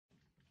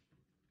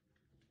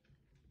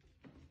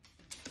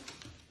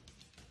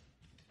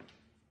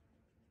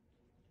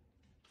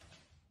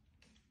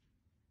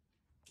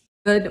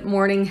Good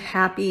morning,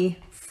 happy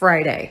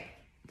Friday.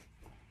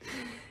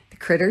 The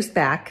critter's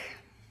back.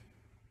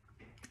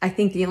 I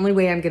think the only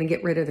way I'm going to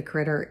get rid of the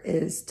critter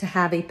is to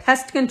have a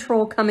pest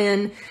control come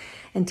in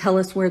and tell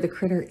us where the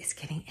critter is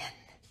getting in.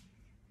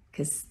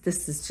 Because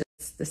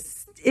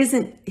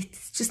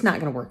it's just not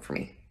going to work for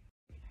me.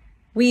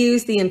 We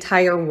use the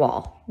entire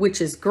wall,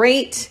 which is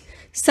great.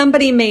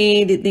 Somebody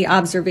made the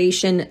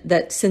observation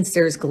that since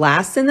there's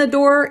glass in the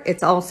door,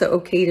 it's also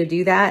okay to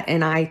do that.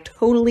 And I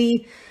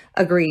totally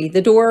agree.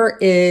 The door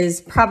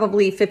is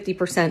probably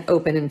 50%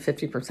 open and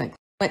 50% closed.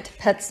 Went to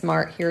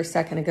PetSmart here a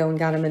second ago and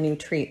got him a new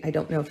treat. I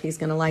don't know if he's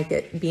going to like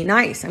it. Be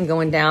nice. I'm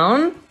going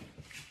down.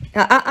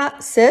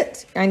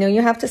 Sit. I know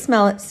you have to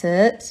smell it.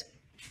 Sit.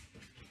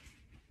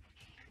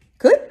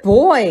 Good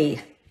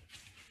boy.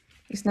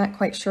 He's not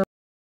quite sure.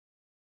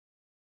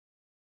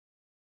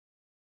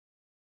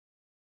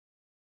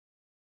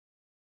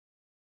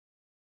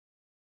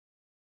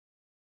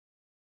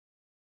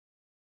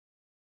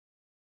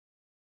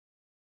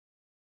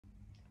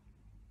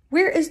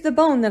 Where is the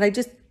bone that I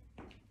just...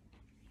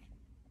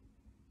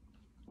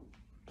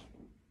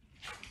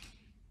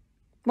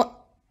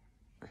 What?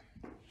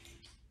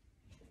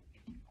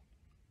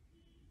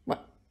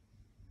 What?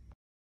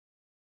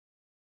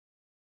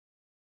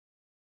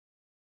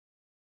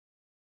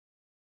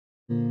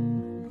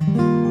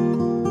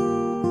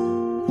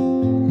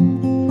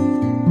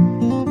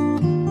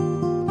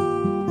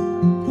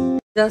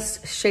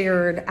 Just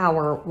shared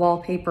our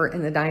wallpaper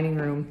in the dining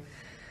room.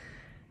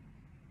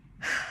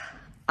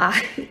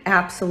 I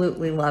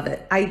absolutely love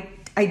it.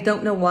 I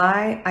don't know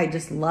why, I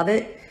just love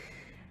it.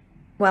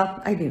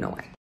 Well, I do know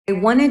why. I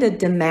wanted a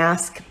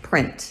damask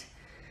print.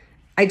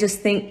 I just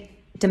think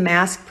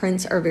damask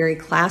prints are very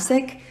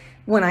classic.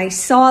 When I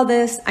saw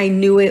this, I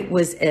knew it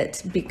was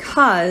it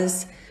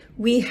because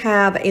we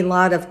have a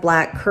lot of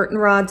black curtain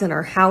rods in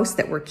our house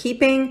that we're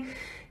keeping.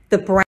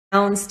 The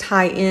browns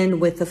tie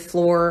in with the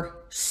floor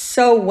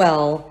so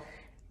well.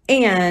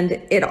 And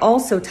it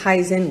also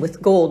ties in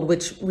with gold,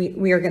 which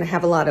we are going to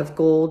have a lot of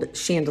gold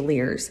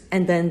chandeliers.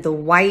 And then the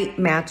white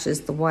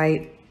matches the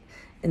white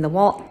in the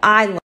wall.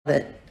 I love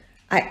it.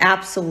 I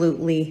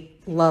absolutely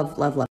love,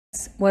 love, love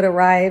this. What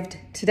arrived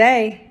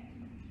today?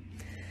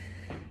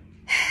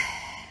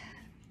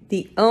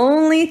 The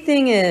only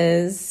thing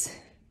is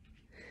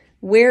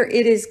where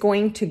it is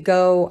going to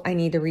go, I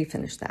need to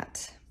refinish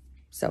that.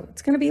 So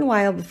it's going to be a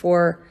while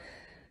before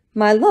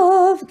my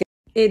love.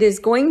 It is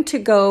going to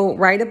go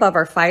right above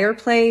our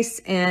fireplace,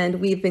 and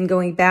we've been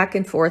going back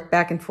and forth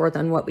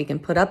on what we can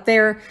put up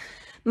there.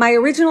 My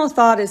original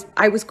thought is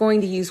I was going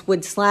to use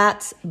wood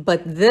slats,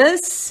 but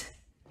this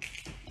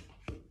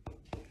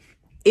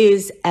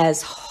is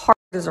as hard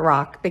as a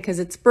rock because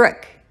it's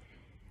brick.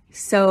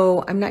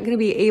 So I'm not going to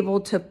be able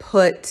to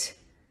put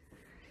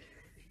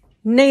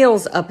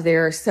nails up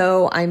there.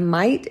 So I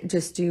might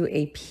just do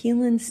a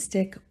peel and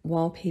stick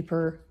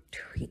wallpaper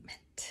treatment.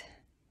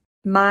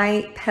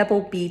 My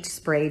Pebble Beach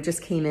spray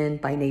just came in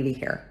by Navy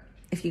Hair.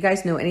 If you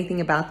guys know anything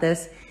about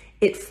this,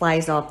 it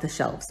flies off the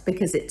shelves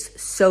because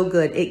it's so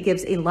good. It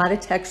gives a lot of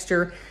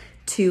texture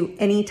to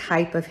any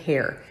type of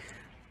hair.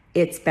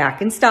 It's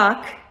back in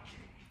stock.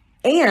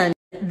 And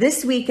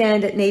this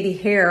weekend, Navy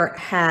Hair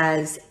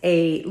has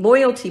a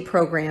loyalty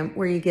program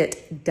where you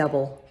get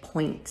double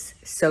points.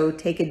 So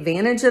take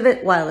advantage of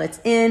it while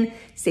it's in.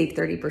 Save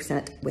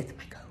 30% with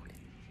my code.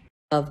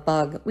 Love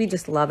Bug. We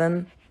just love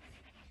him.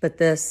 But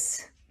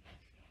this...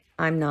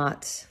 I'm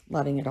not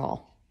loving it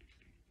all.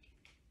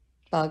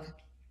 Bug,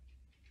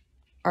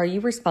 are you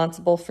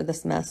responsible for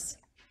this mess?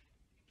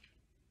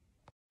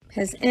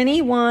 Has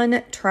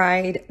anyone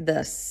tried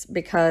this?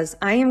 Because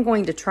I am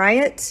going to try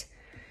it.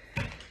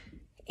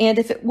 And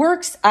if it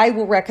works, I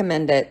will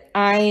recommend it.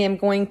 I am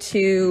going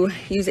to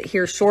use it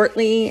here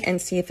shortly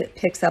and see if it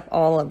picks up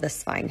all of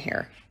this fine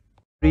hair.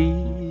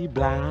 3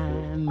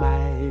 blind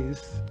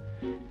mice,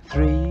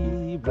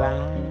 3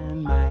 blind